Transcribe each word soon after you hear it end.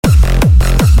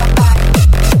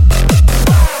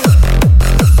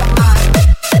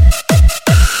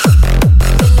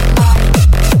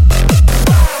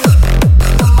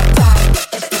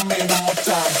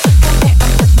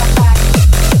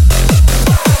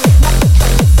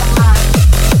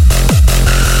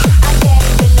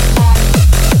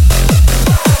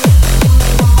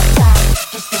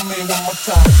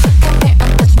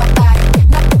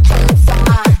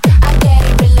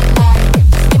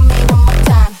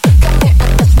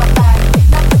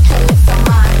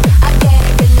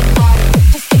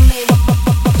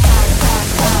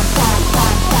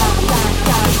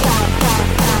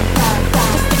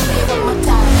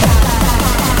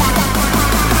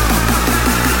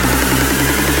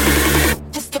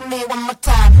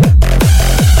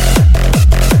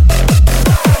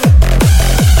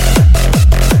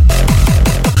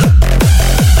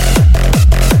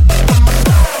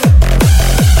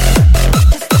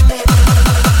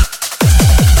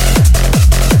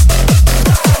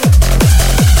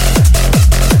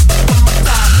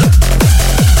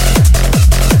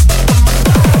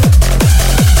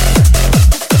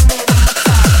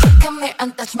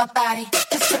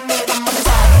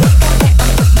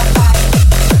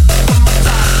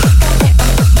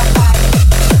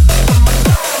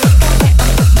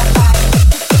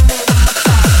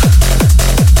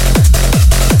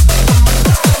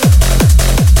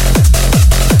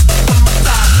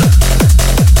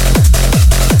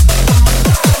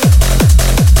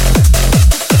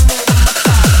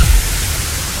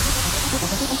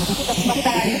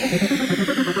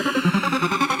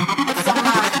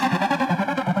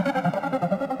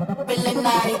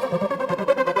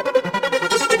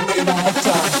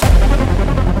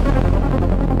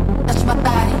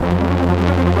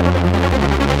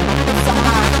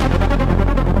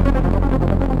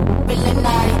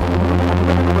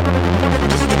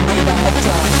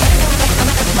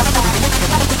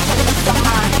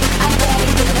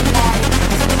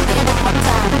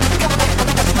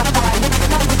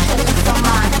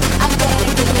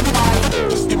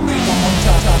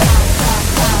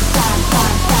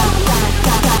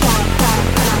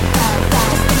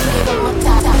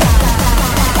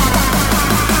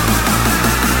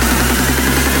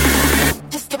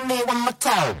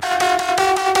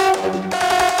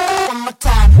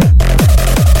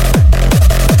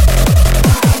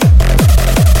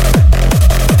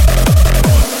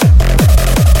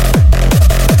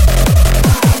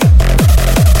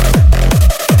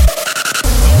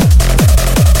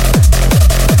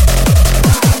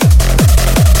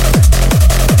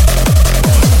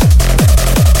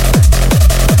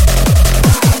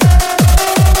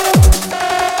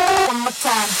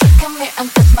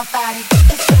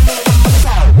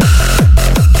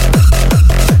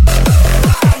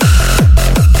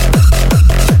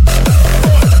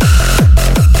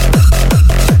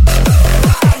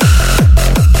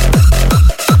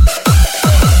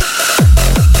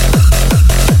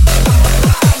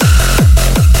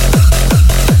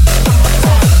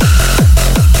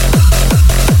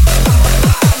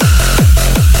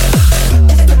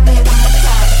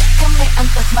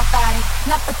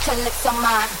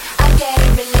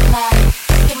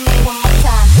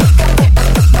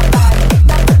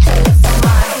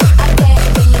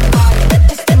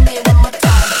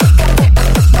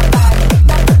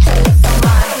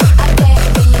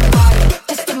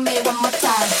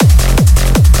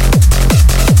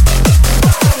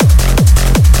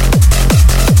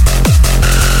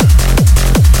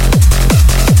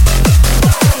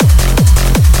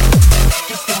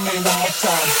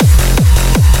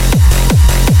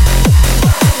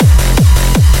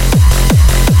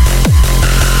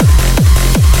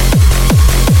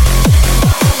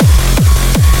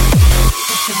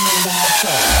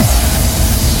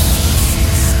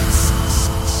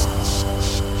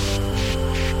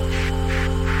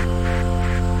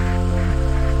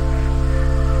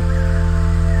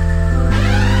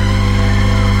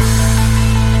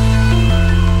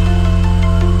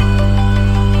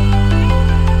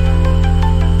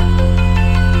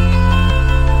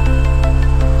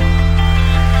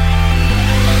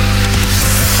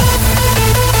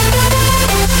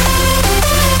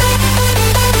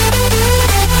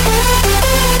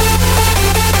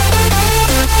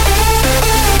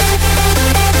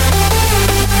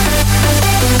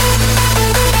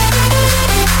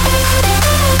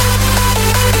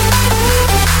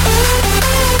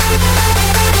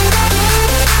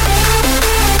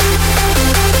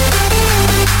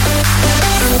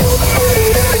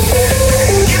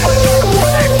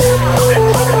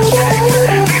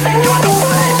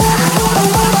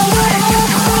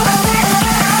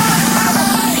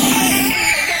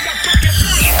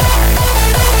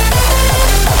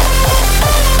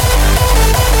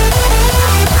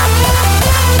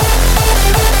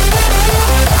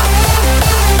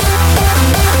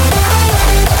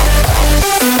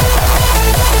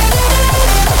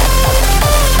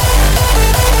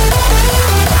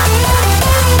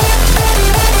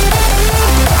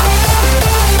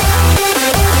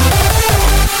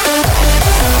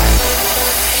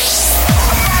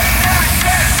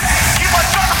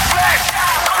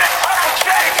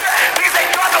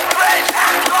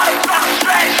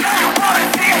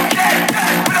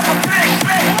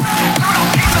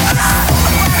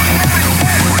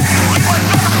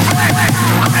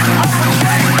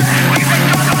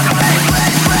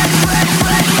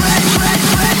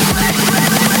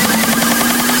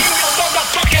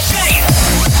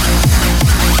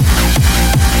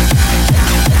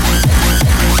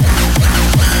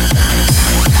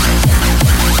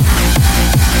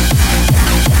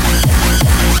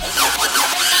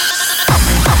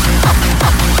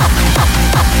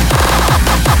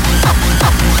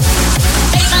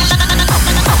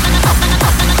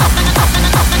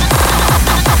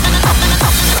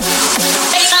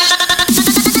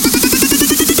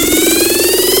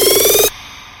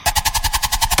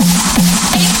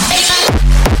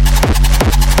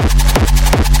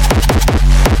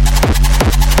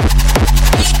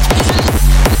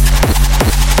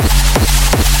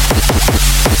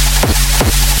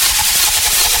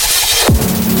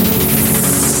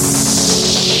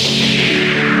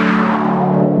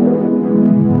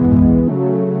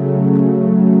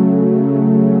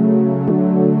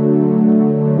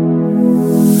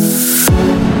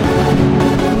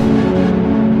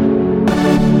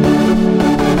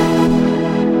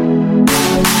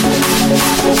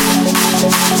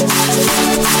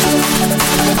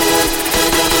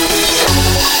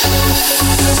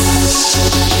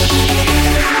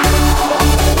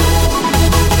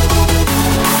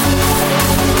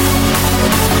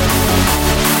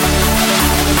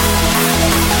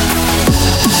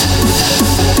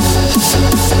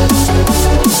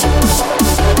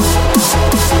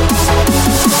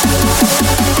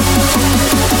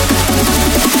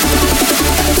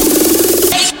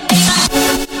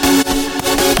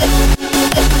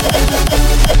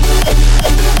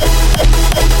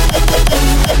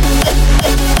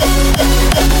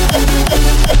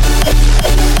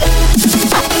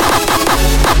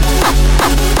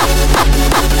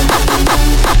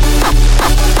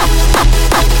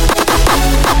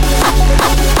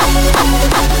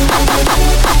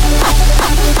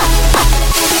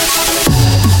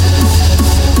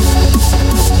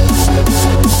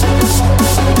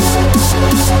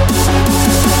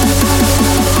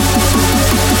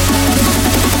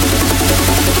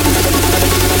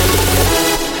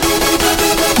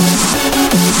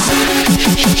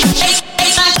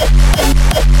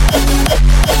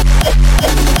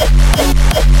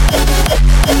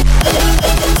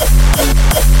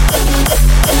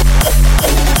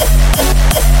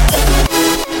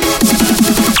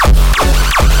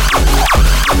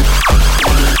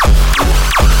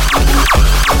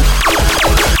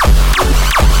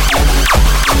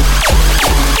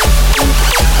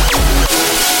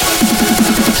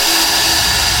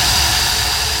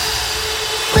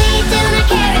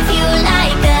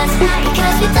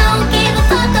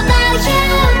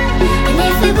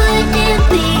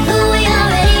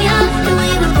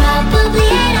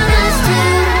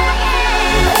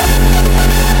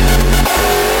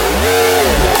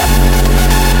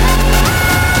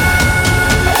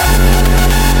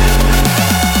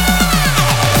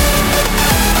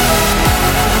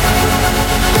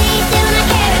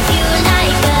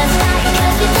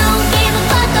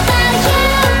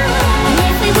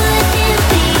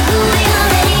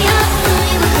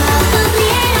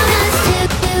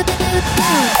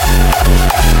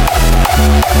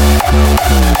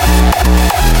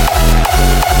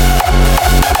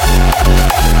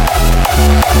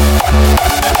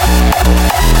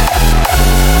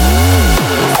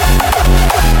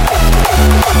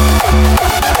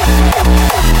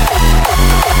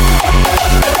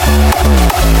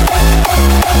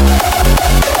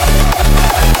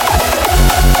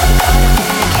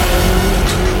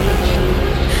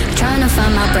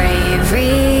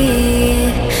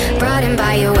free, brought in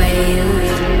by your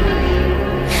wave.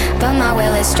 But my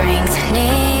will is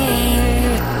strengthening,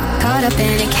 caught up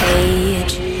in a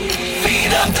cage.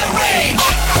 Feed up the rage.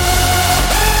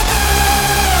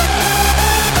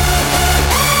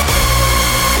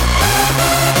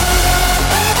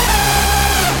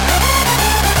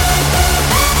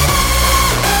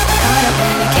 Caught up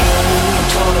in a cage.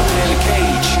 Caught up in a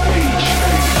cage.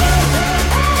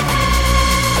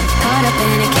 Caught up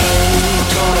in a cage.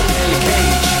 Caught up in a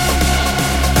cage.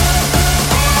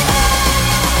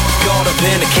 Caught up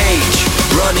in a cage.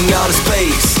 Running out of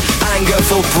space. Anger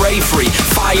for bravery.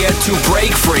 Fire to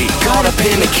break free. Caught up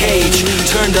in a cage.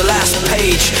 Turn the last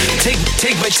page.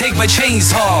 Take my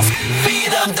chains off.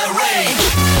 Feed up the rage.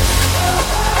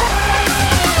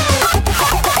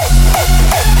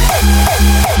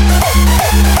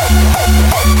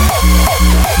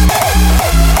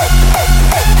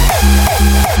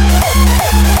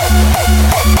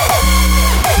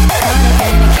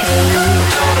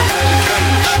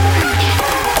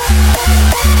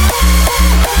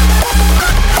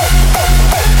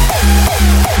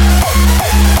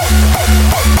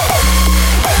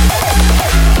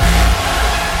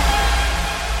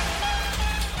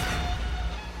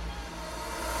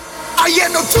 I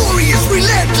am notorious,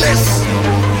 relentless.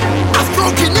 I've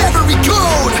broken every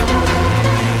code.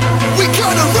 We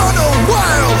gotta run on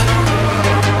wild.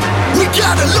 We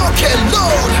gotta lock and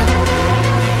load.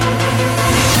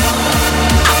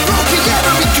 I've broken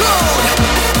every code.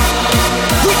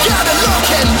 We gotta lock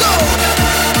and load.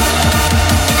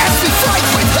 As we fight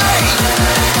with hate,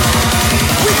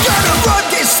 we gotta run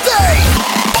this state.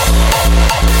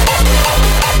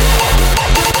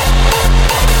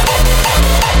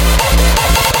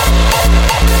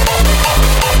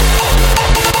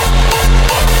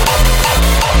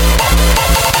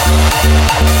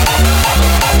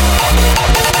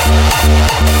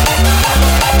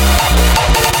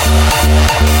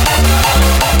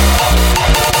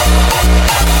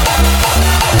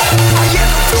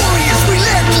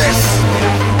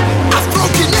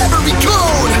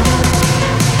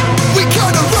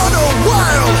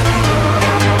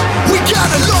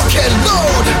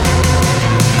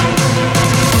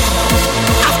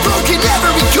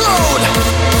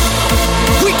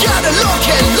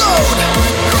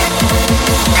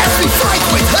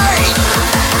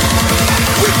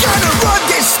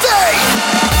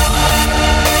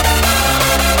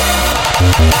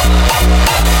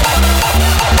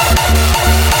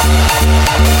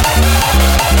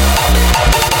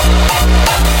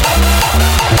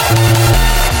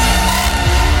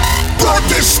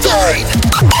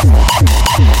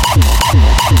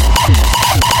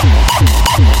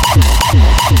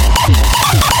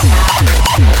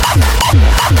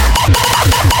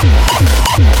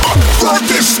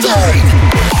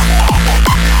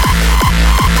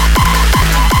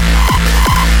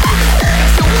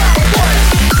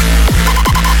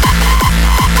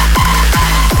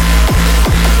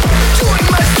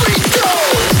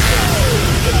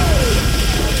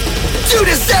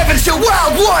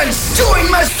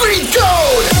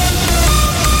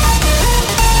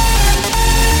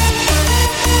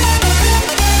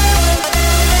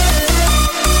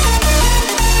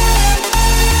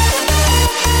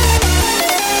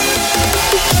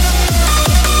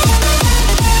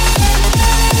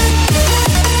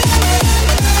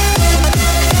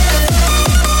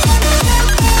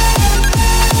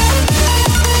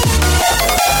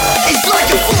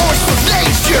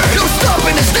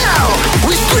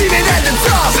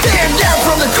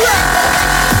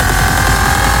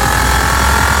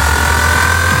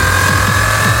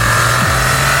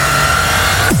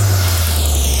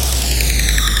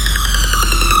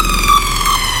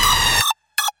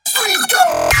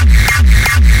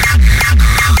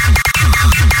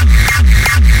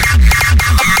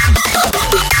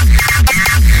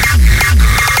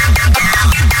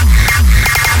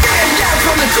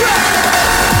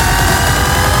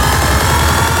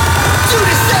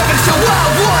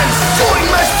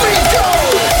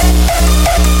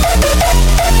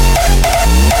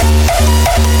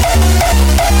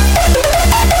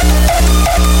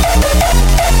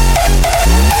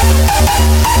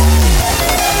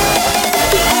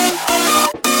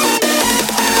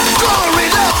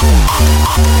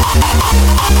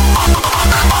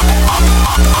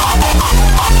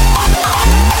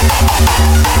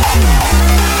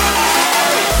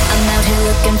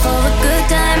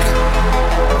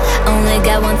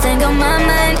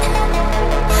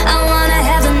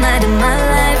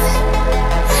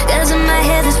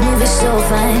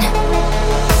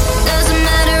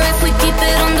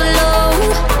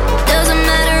 Doesn't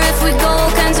matter if we go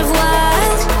kinds of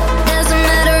wild.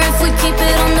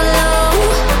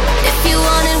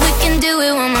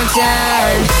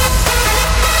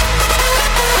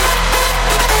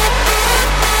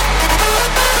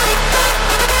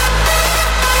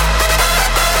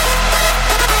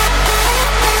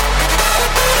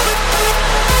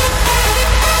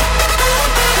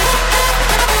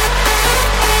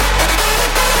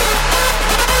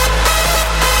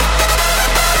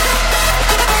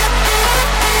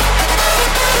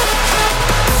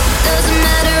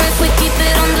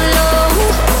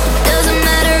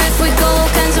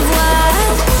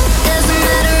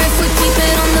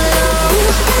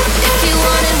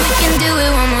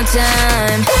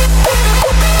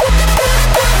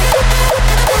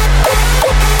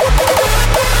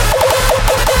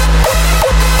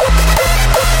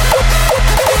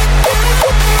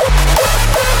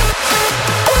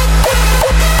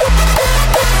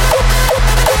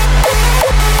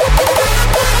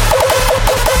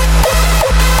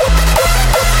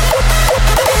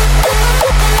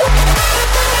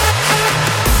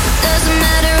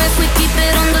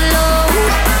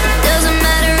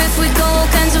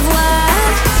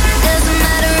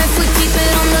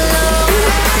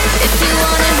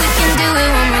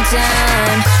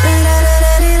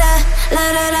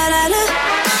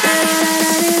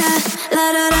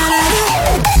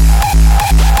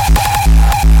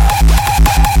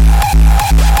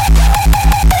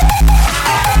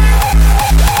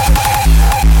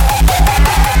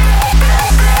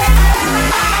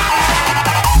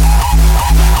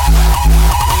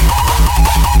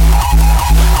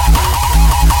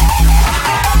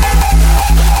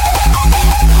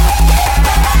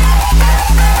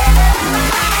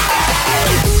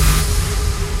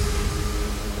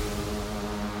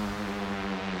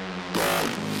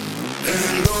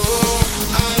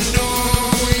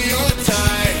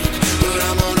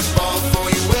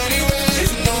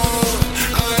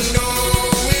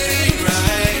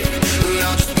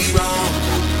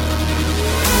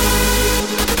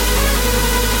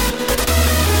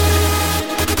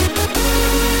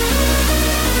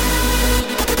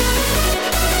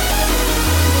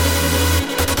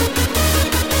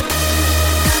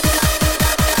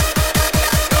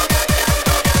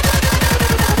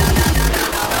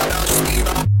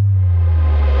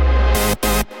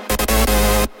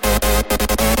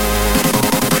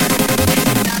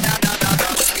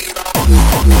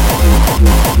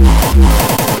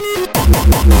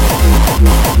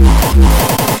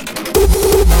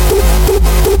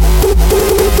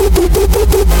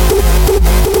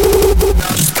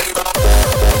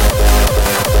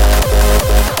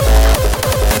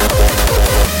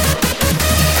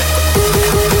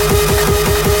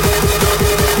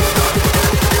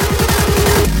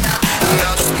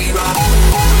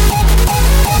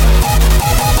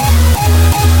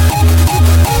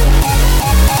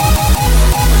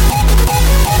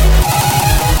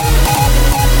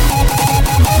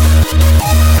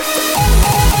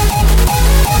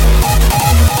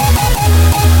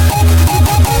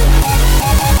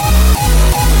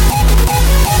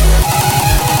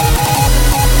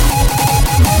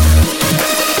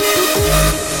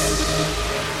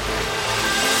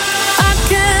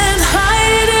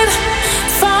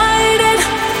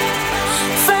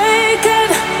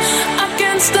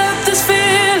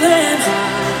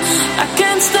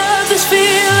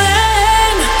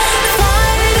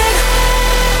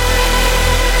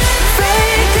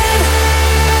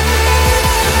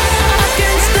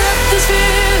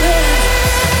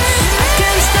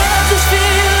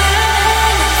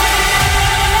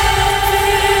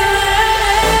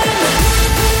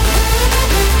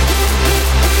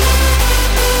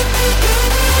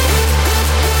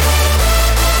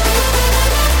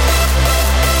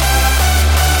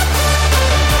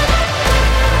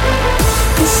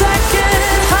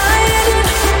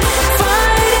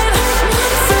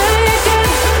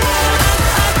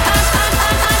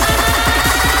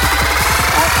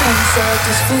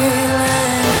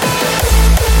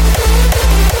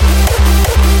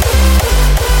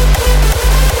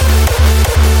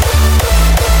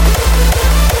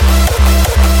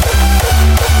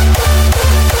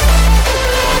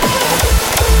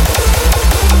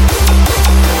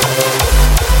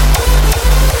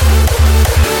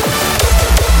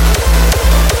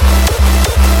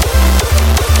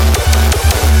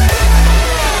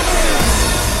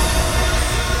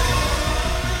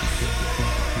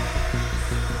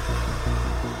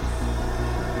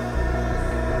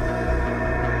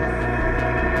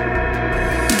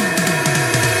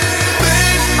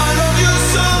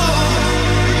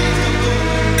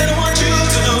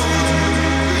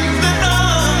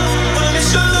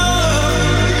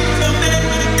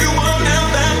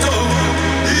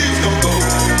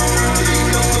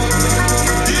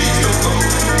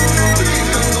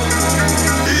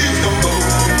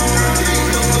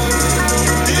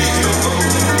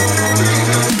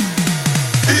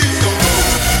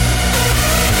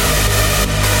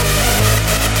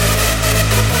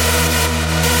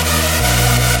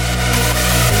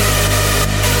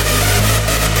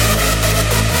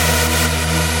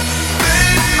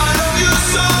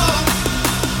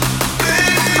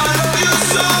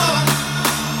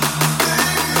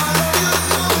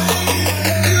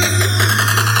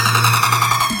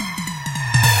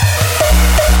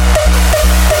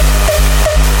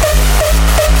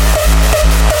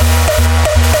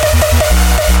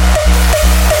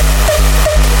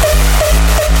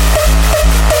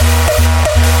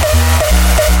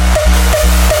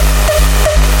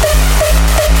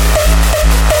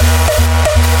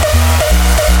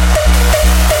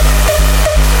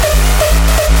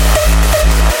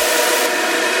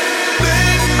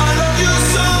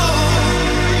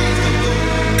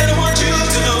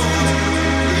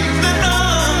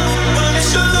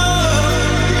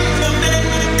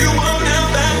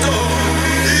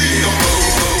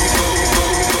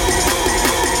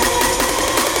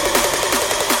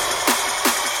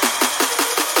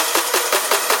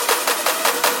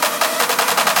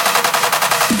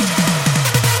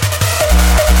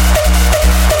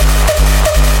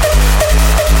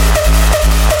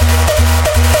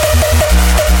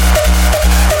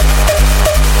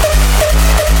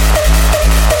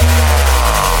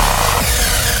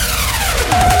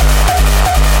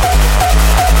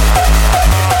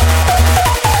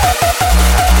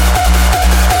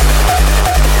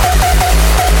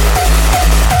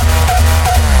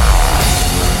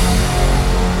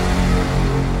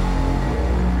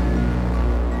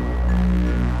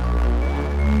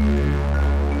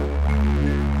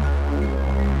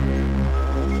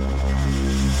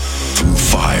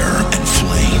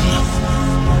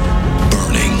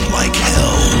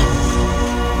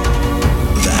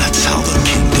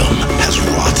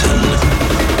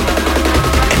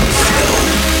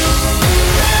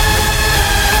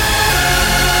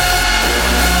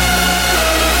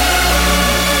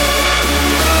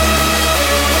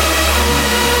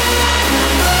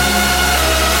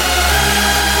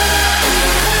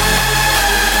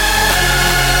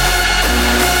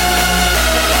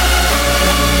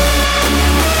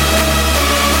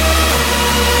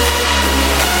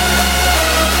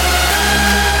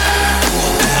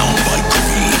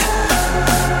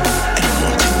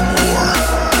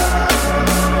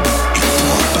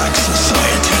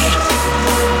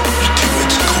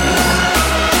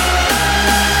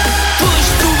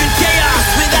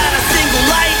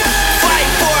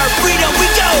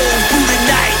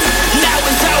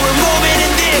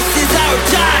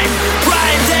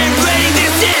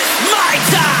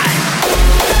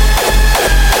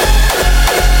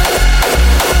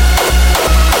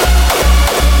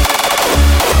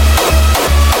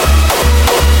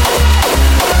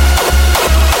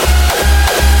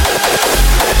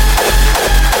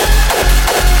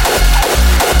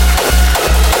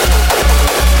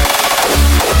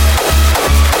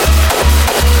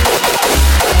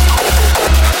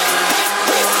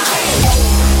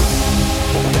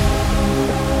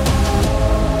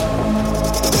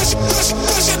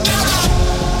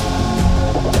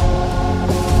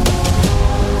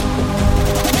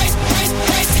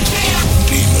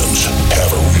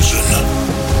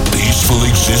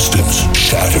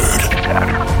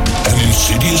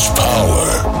 power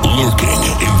lurking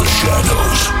in the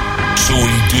shadows,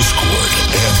 sowing discord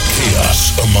and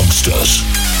chaos amongst us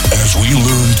as we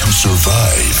learn to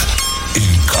survive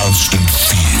in constant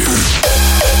fear.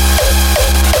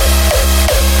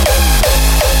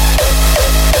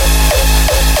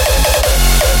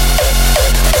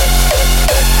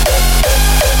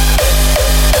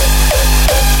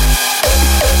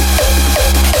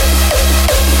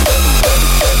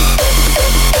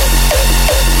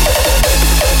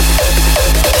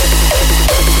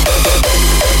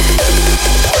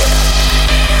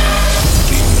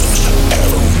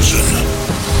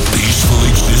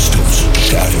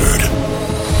 Shattered.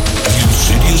 An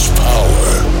insidious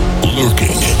power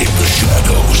lurking in the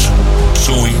shadows,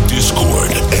 sowing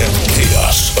discord and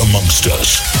chaos amongst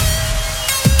us.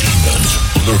 Demons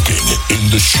lurking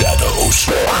in the shadows.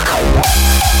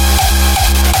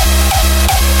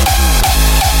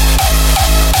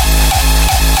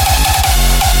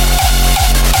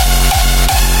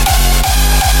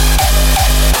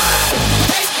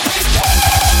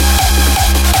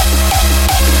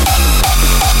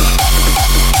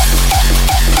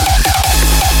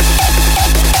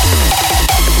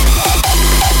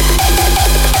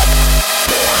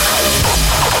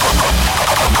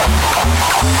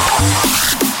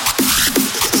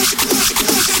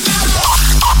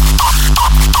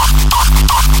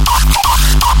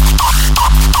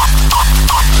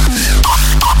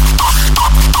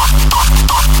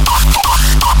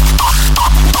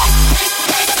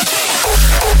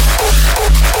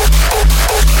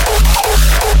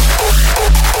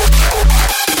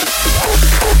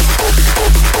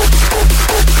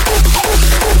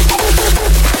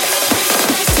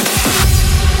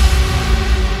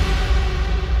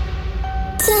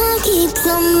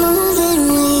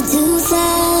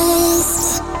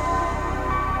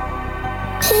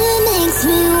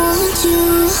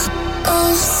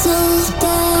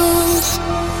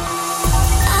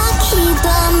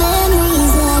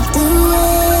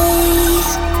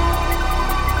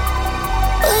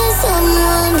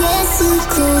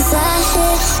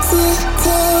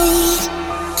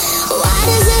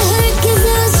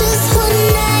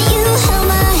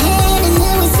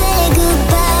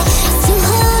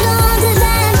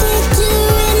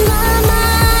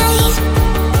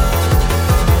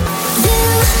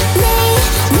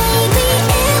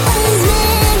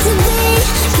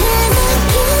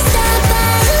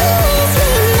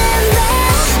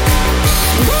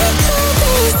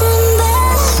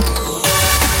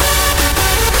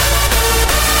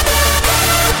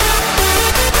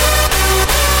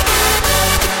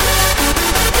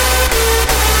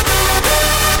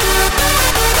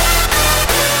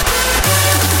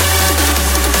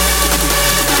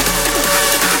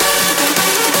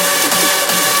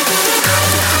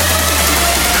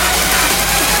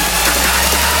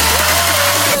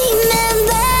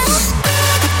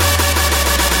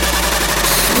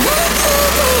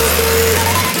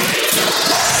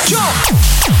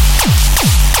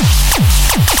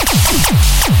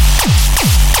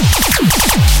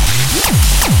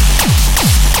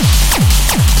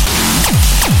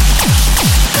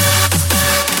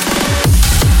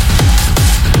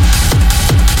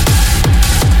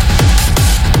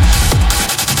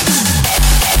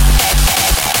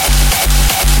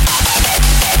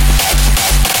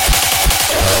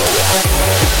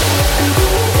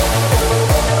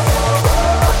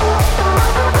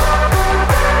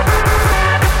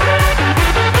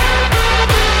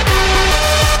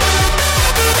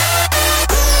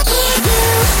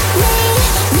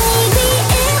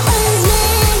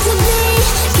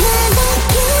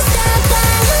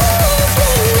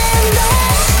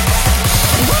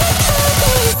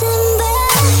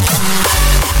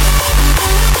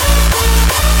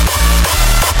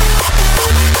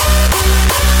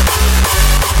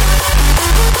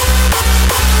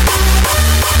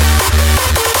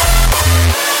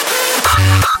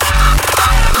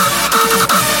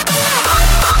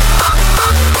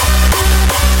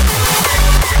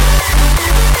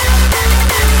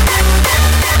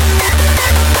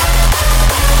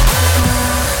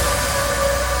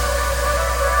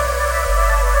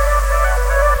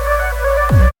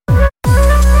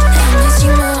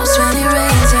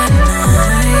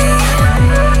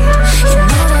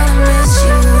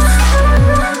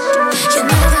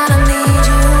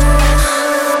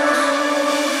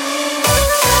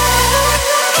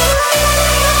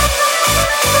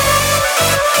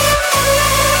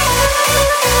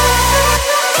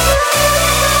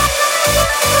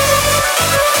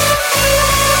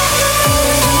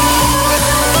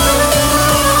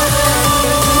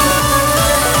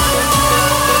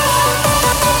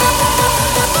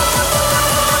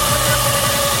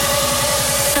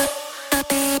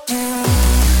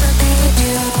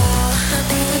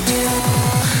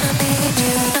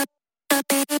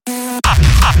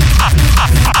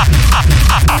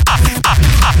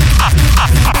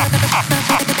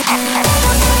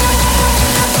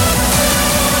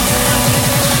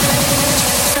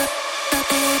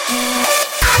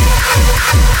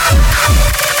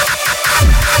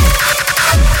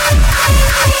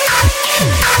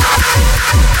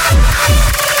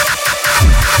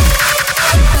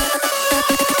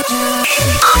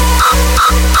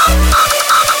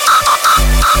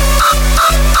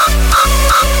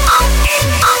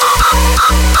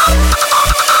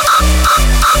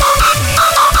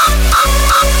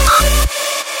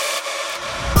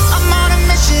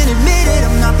 admit it,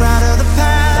 I'm not proud of the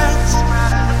past.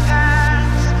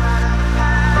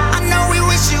 I know we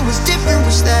wish it was different,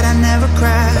 wish that I never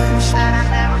crashed.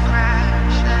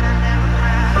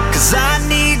 'Cause I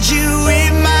need you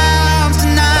in my arms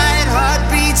tonight.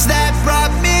 Heartbeats that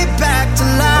brought me back to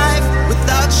life.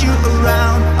 Without you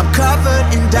around, I'm covered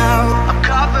in doubt. I'm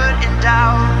covered in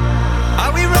doubt.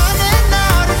 Are we running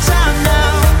out of time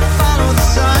now? Follow the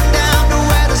sun down to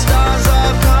where the stars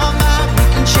all come out. We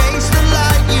can chase the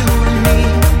light, you and me.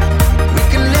 We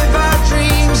can live our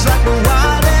dreams like we're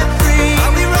wild and free.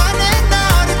 Are we running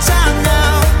out of time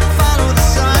now? Follow the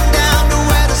sun down to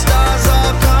where the stars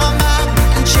all come out. We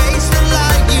can chase the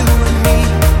light, you and me.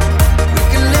 We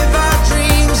can live our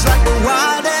dreams like we're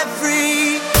wild and free.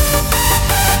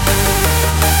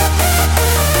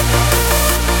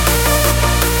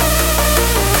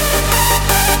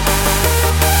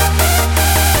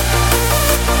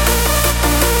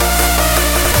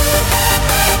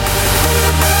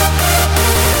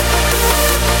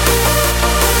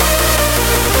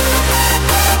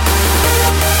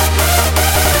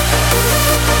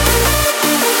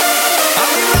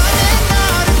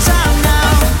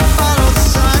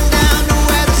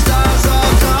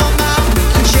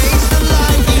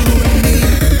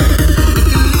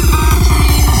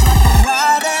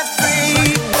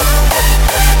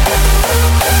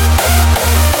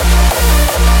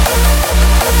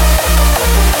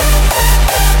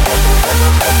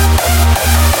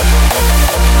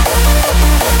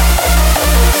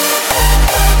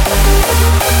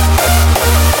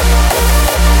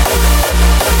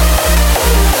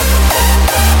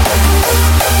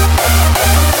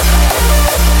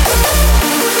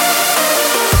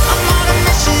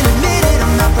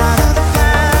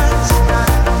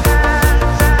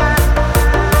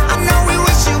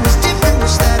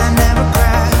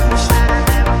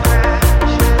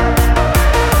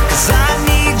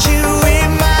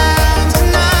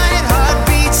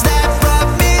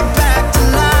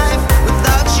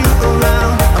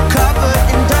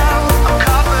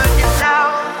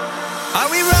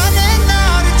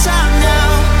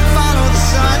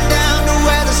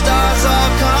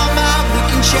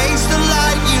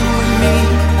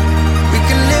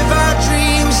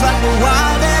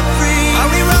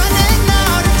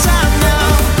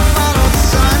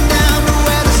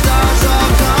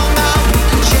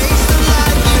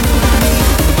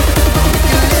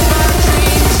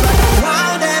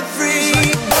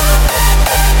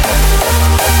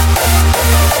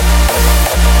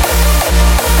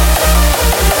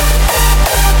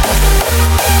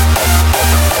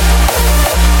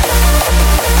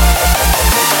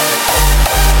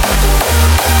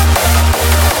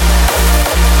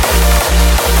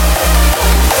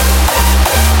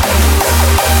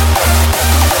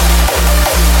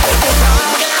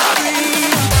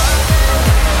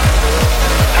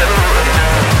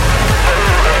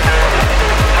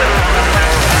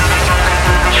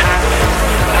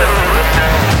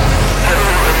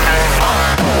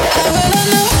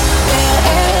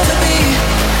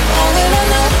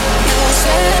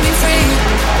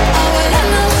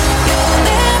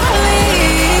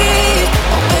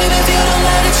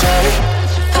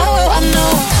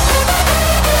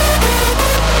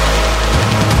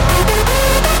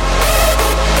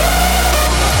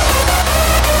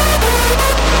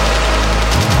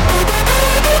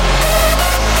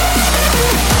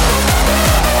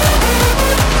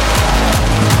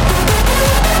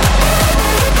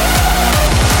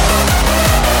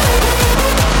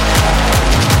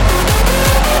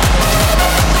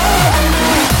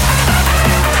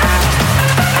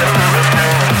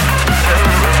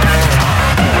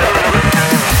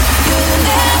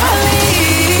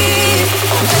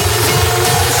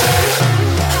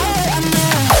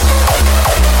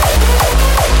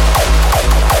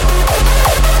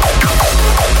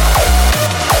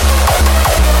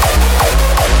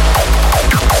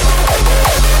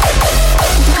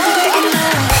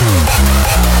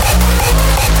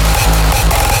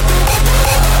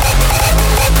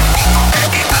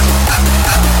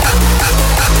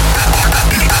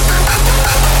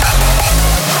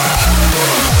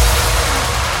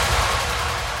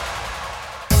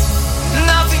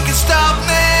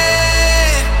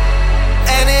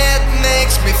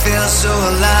 feel so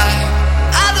alive.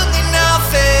 I don't need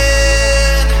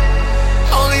nothing.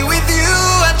 Only with you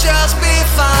I'd just be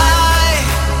fine.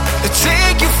 I'll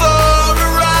take you for a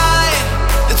ride.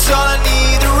 That's all I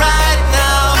need right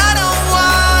now. I don't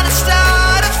wanna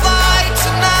start a fight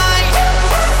tonight.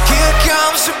 Here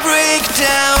comes the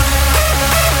breakdown.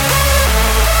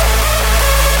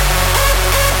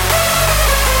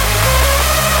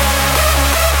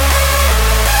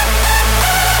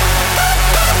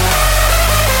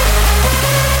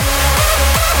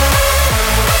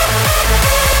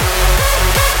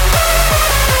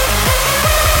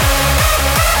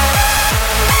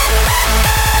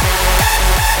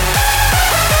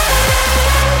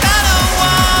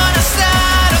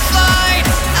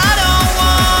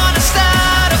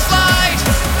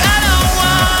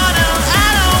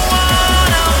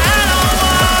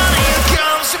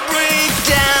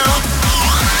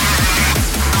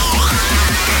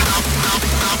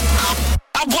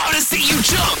 I wanna see you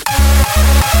jump.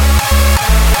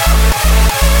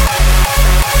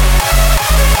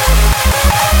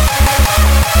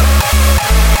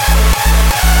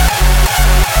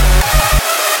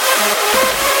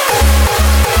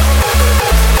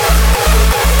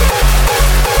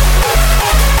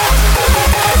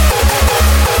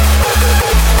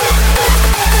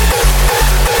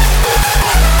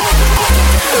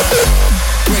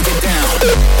 Break it down,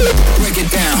 break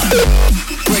it down,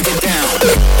 break it down,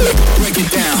 break it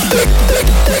down, break it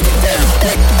down,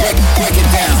 break it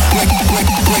down, break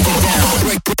it down,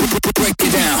 break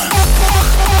it down.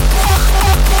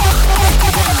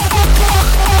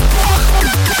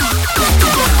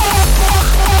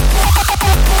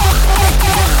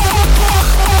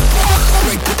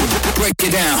 Break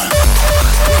it down.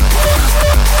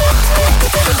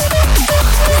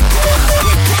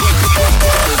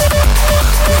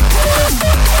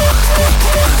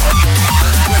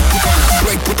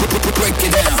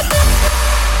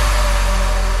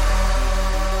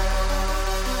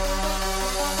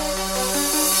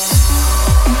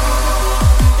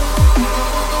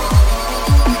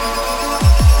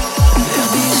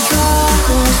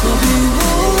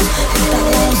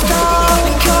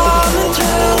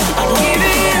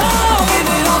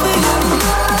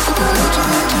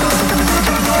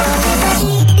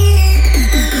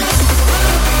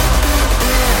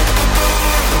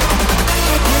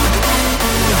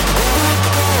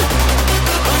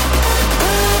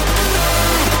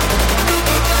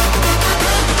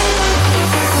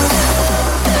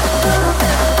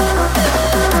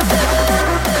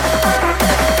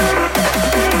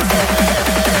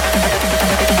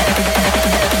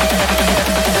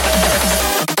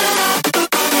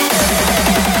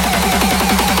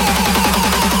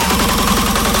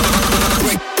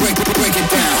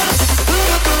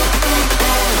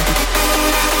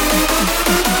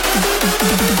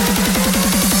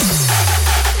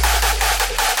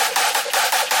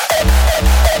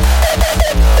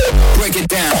 Break it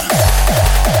down.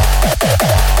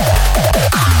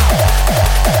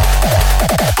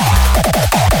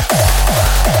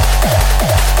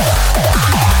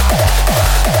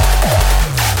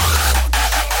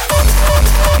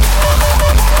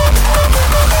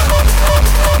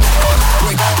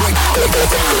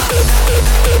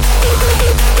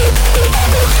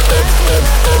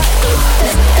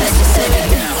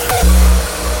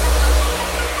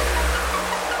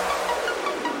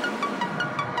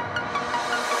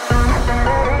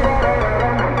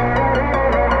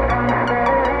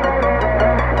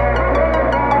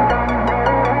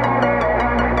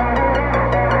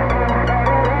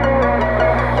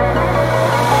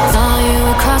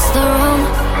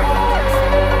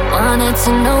 To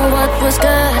know what was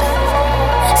good.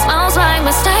 Smells like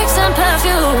mistakes and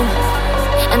perfume.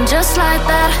 And just like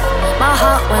that, my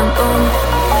heart went boom.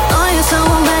 Oh, you're so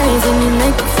amazing, you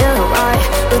make me feel alright.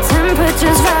 The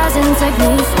temperature's rising, take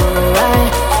me for a ride.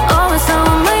 Oh, it's so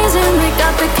amazing, we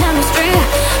got the chemistry.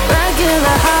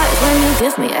 Regular highs when you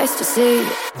give me ecstasy.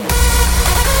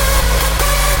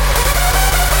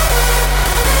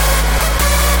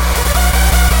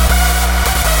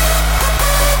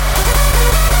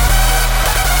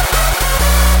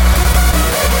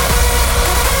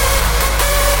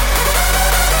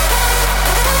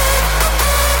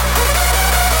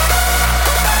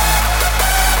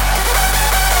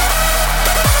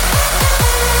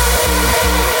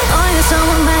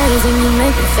 You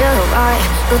make me feel alright.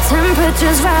 The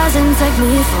temperature's rising, take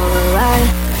me for a ride.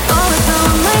 Oh, it's so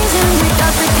amazing, we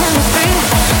got the chemistry.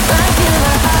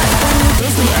 Regular high when you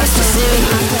give me ecstasy.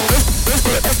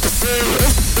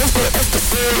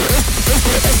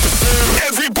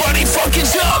 Everybody fucking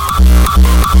jump.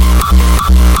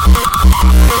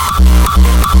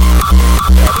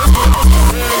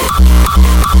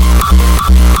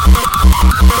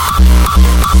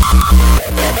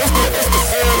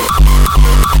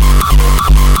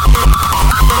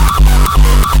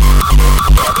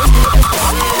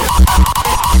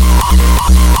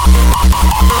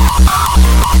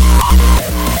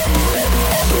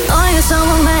 Oh, you're so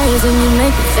amazing, you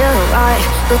make me feel alright.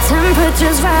 The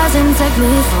temperature's rising, take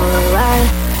me for a ride.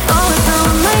 Oh, it's so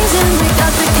amazing, we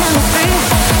got the chemistry.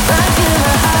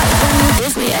 Regular high when you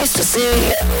give me ecstasy.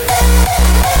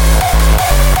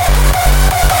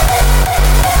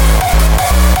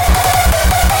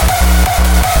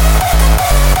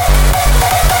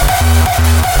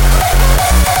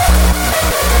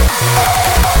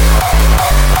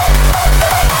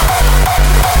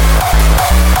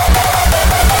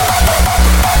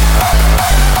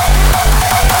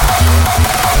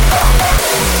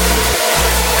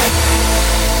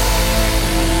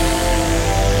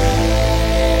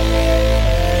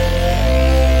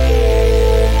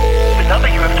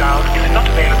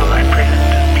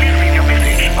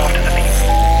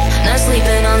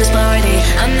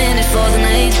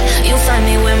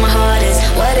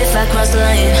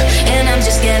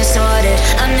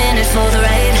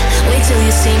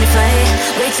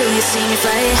 till you see me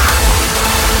fade.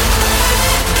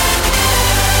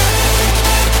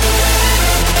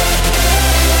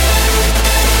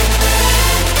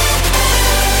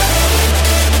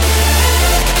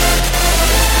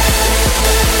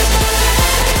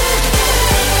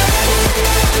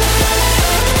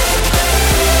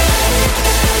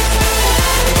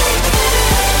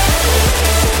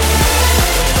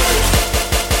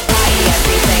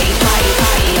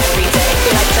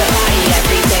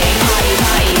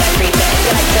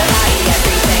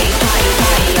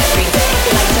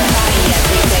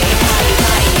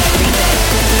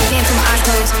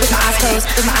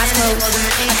 With my eyes closed,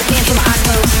 I can dance with my eyes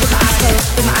closed, with my eyes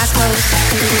closed, with my eyes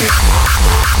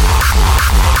closed.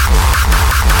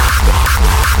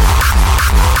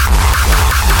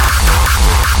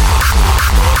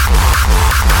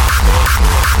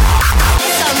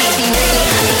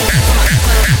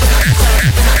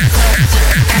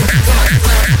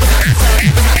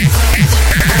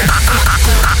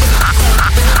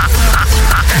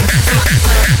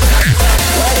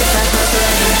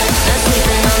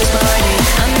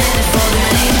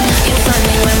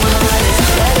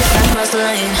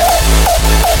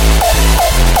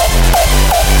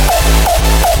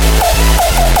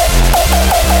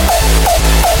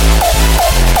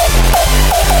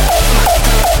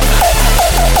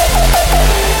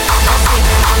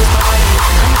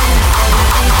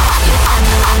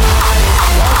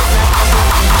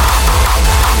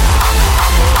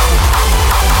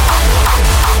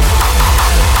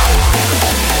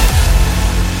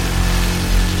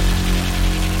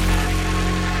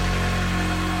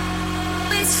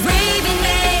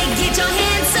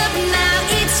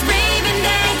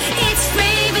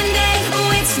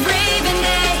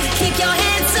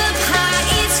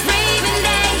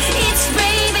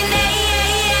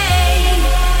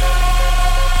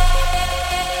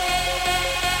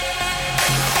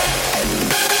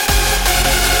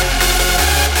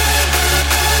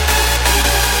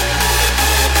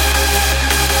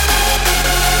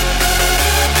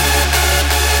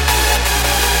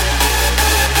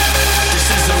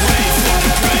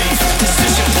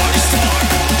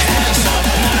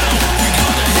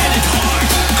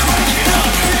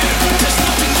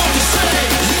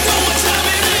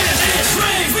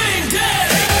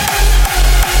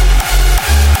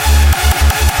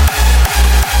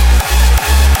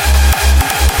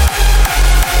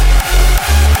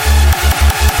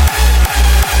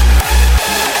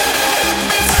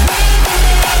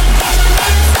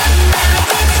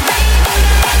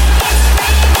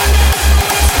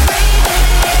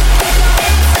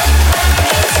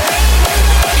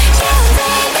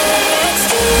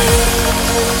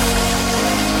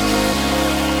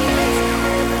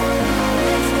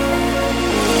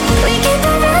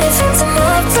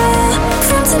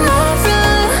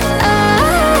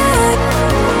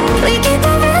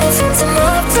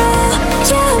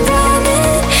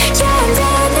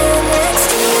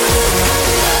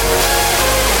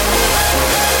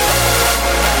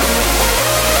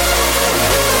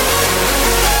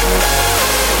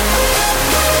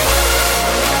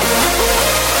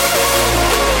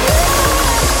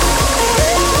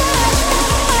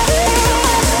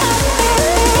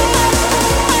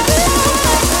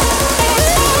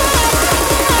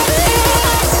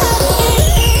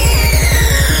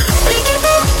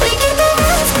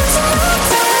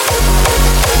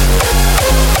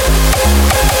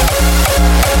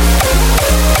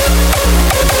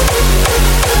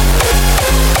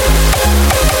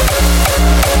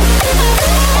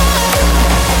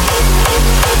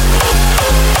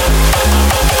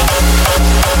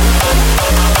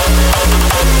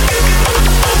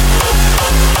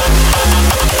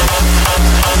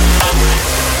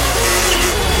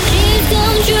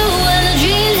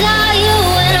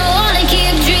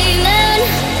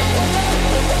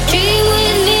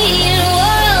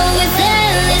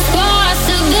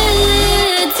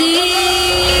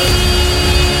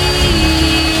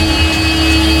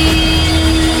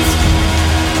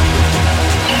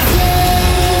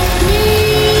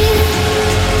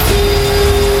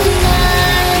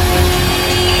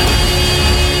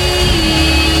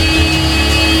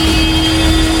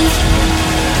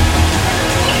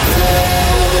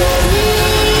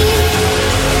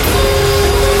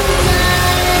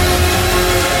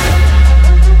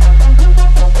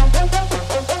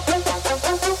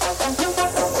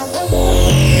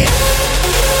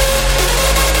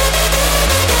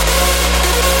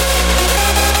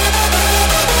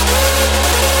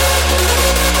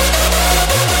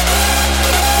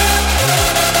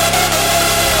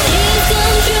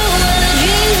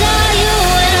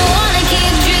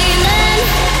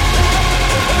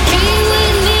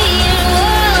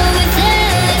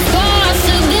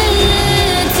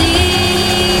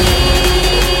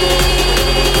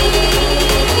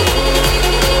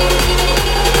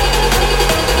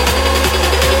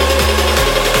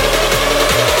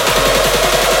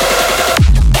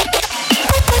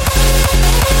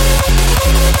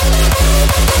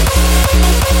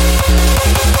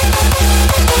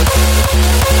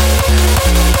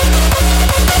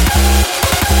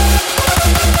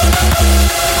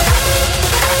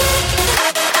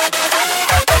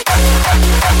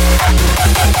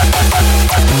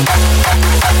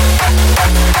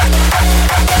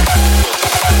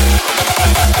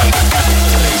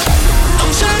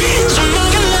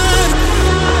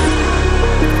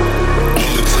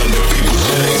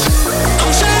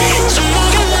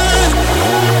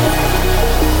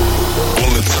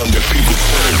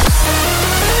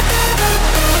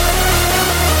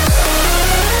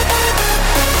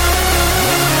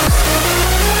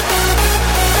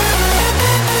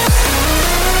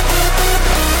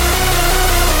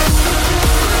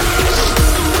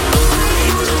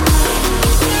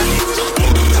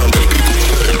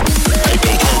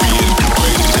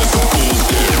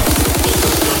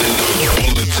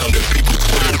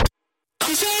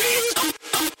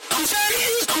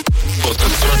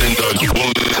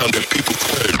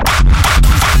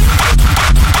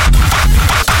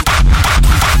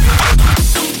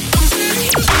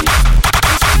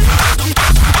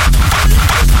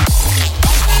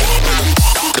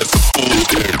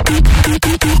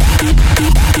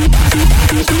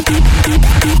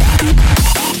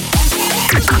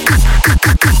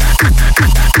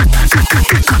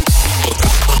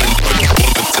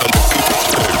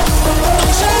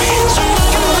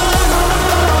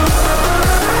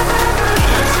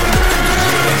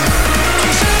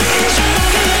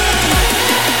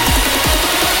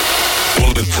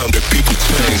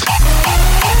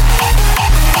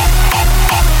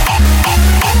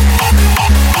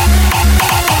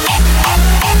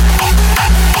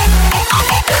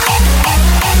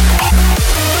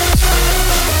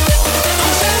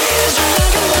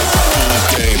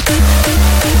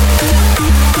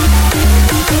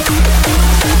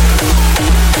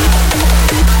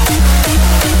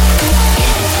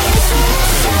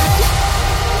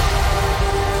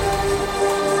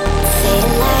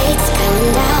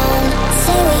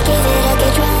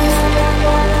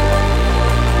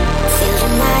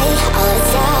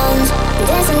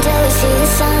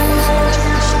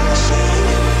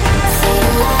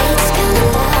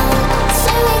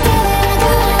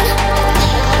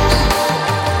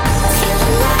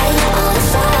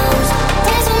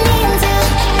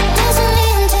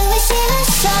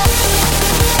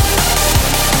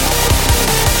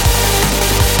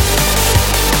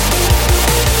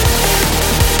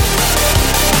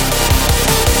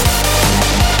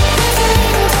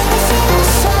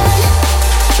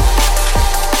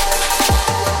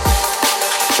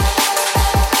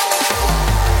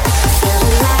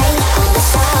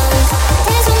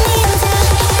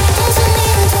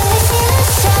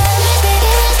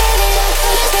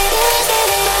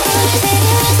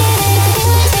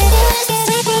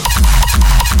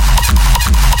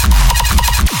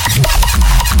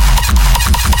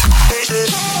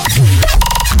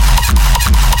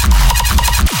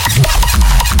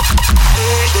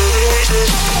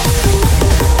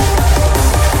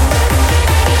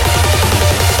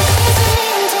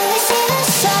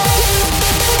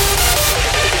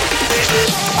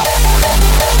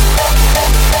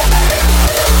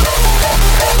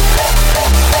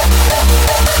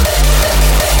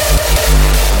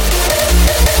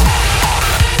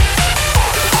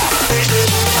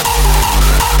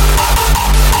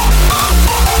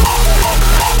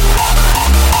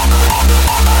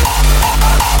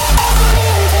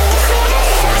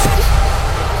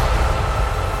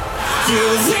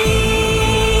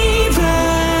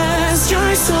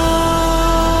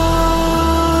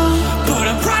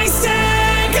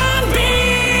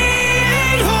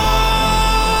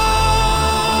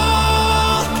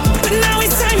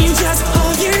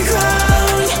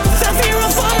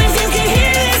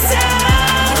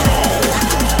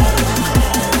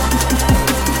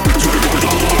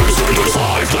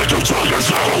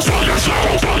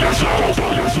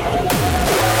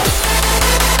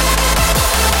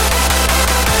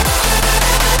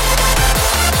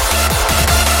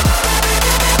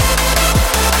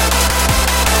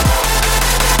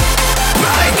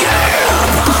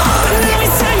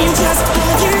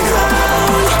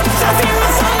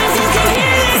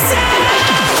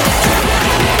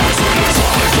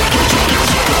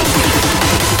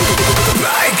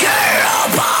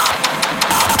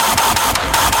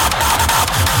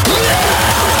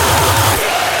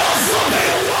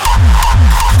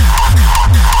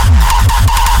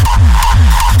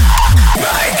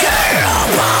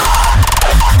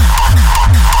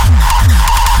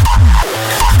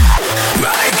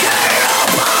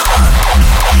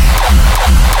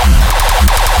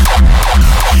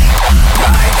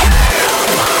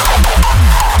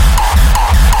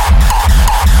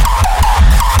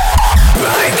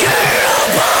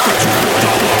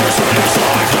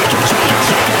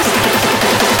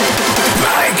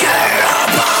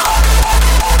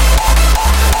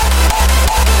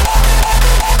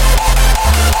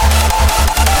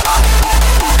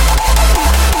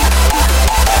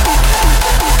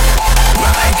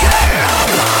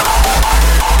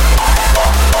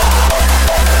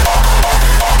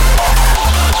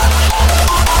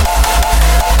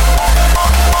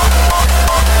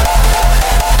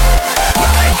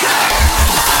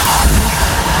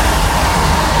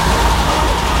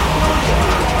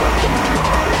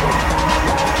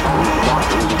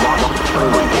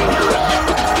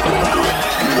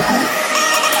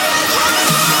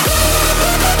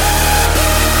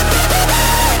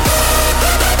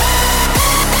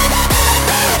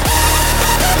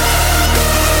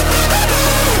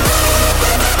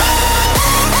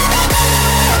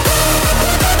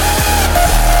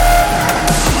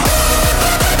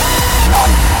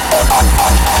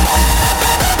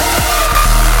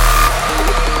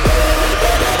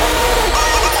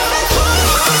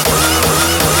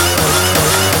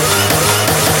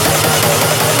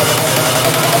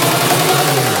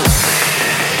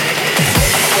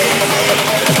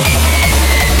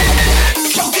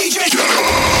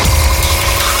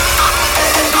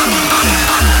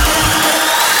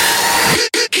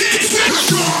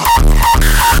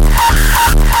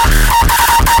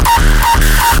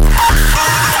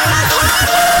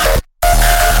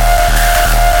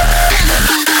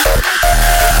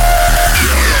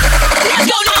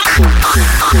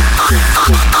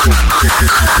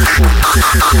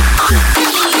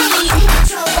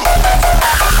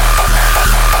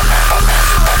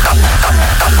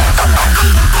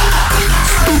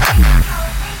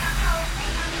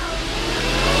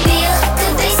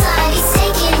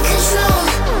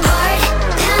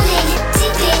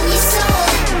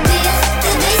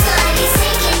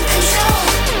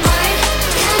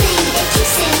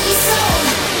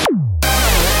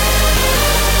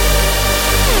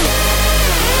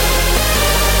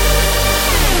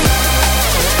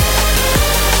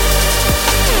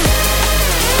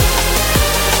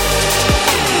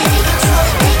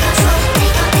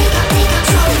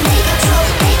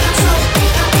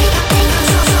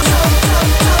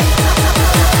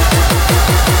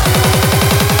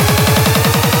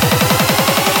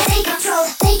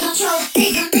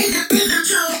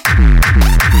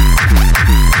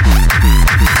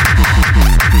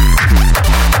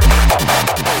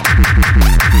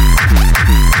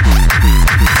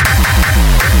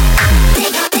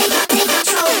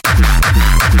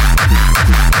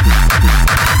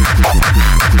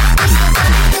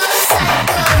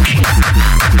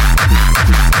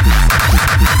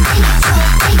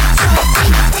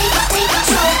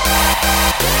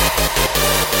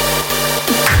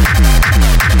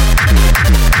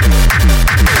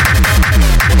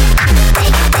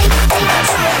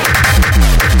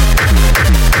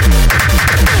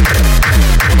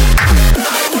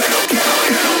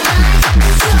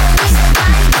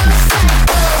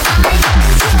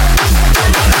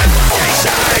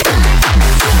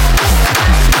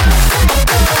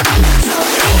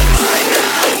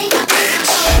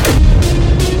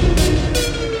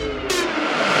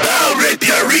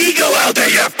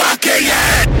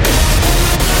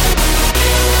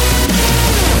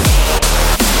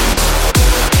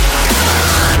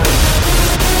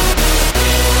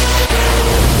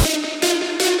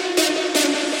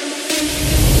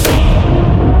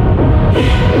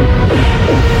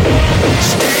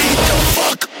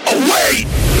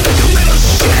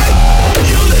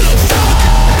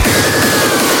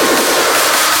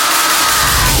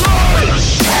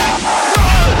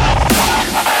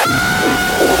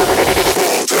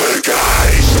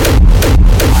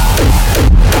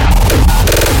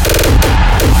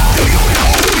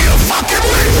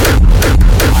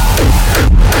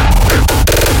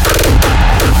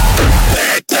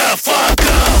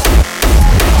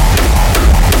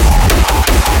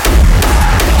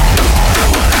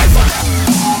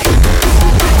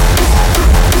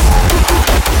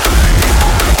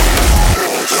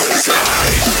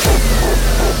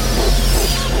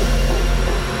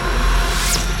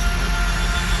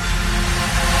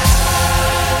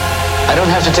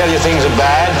 have to tell you things are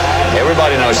bad.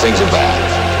 Everybody knows things are bad.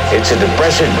 It's a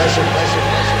depression.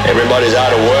 Everybody's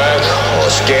out of work or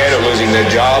scared of losing their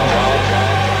job.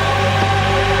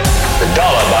 The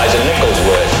dollar buys a nickel's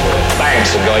worth.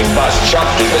 Banks are going bust.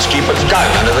 Shopkeepers keep a gun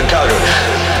under the counter.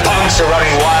 Punks are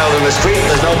running wild in the street and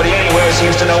there's nobody anywhere who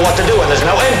seems to know what to do and there's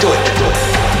no end to it.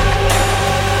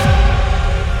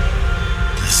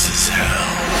 This is hell.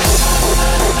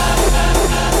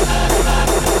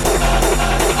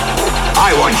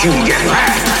 I want you to get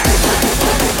mad.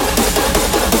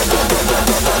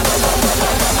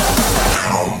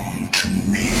 Come to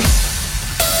me.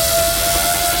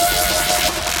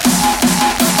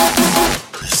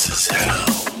 This is hell.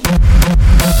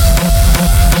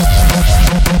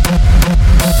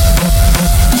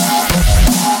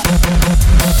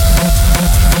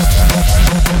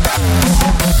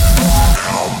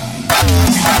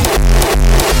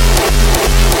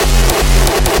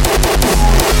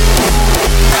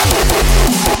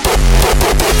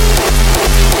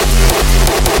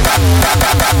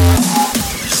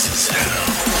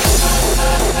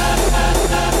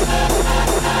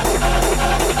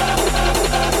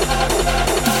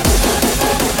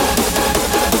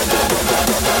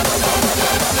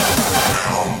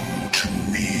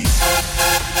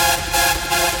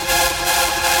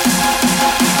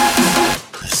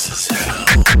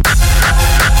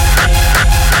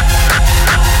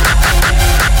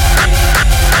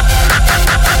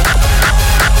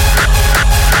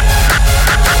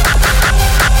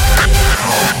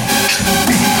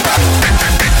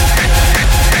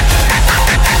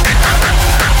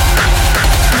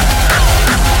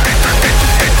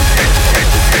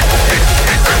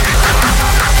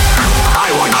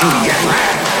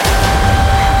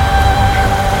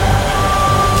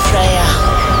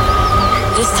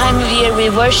 We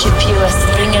worship you as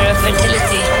the bringer of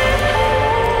fertility.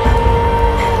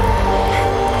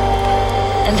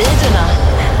 And Iduna,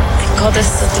 the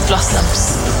goddess of the blossoms.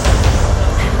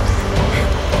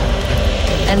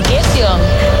 And Gefion,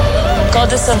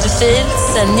 goddess of the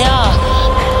fields, and Nya,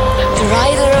 the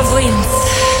rider of winds.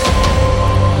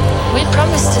 We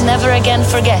promise to never again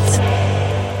forget.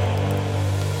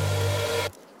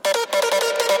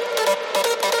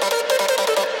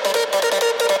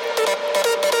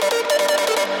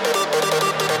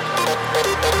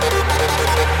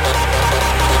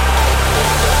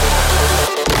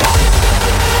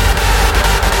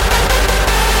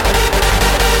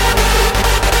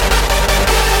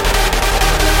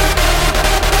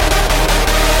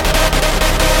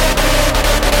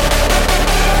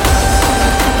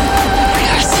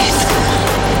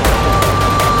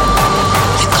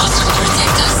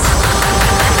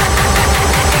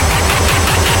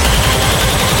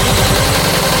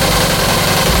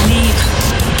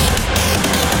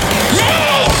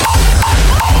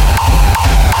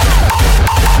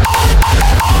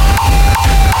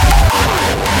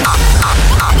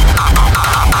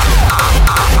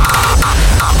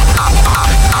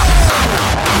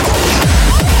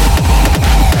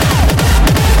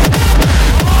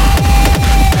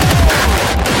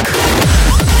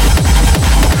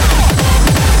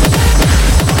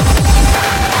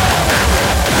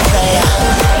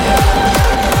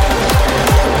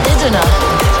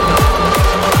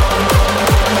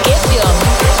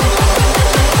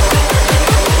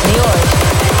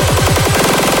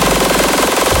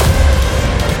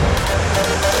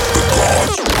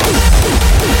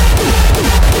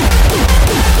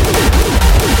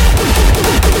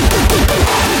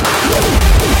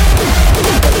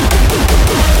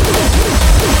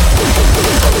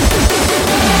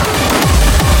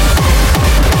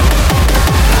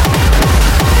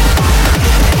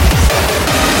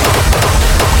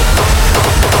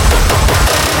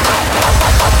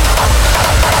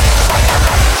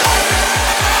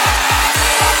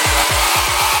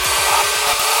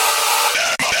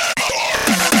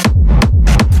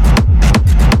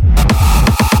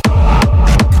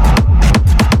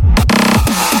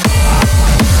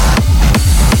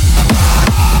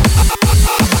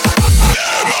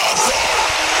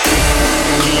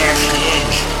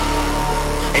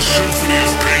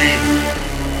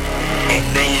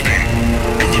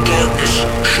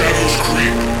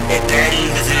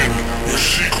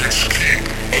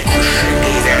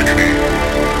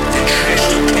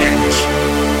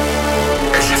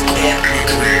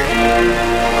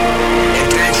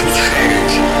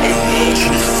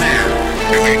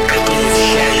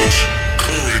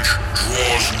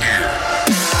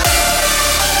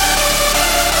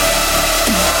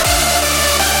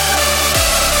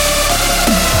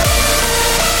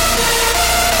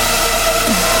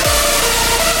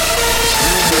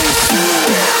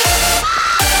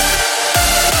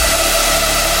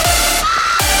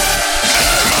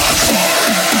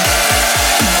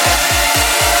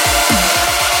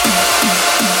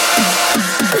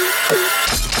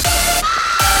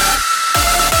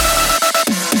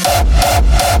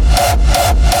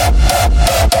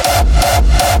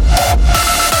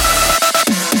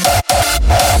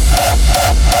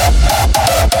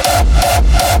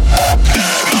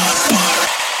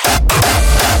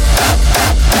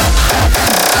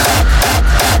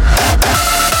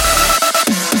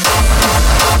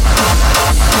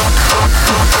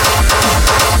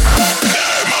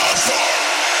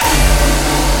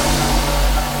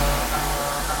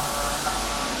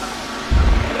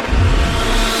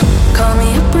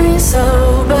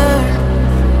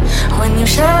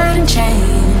 nothing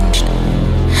changed.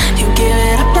 You give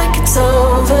it up like it's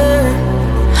over,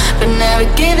 but never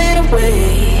give it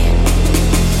away.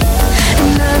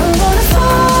 And I don't wanna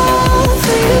fall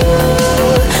for you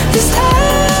this time.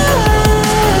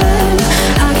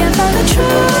 I can't find the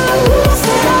truth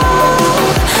at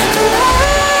all. The lies.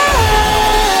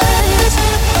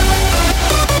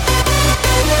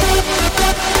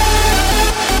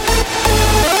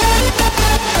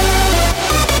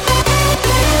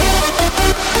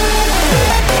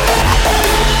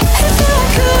 If I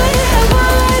could, I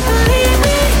would believe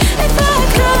me. If I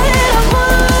could, I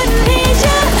would need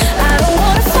you. I don't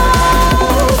wanna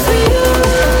fall for you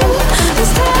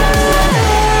this time.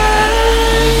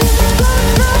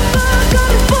 Falling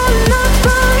up, falling up,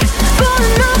 got me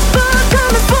falling up, falling up, got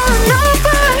me falling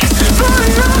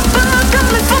up, falling up, got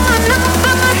me falling up.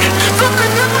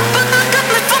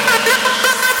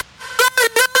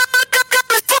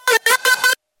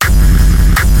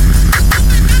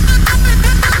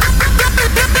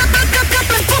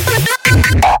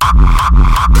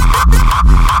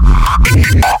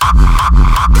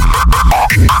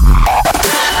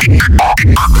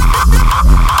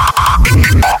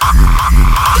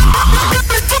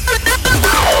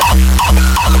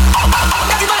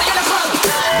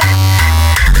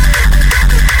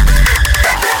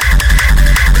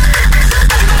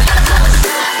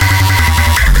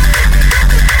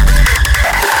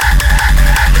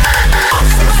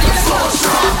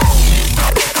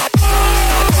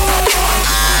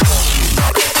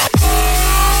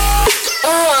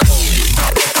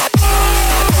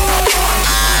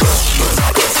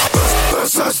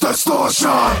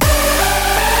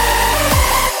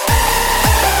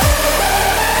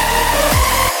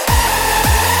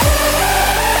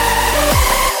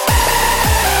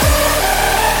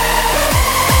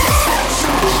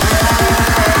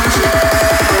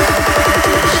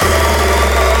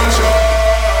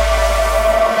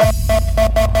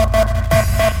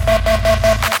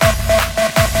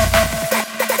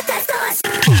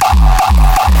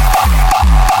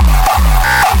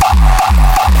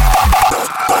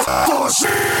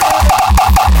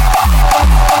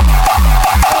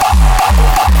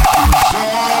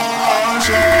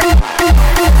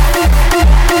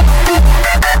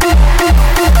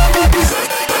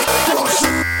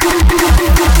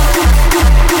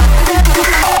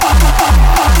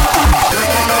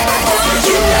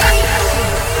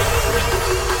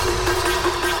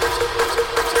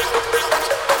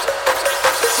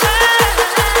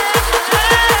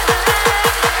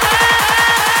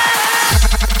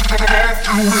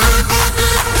 You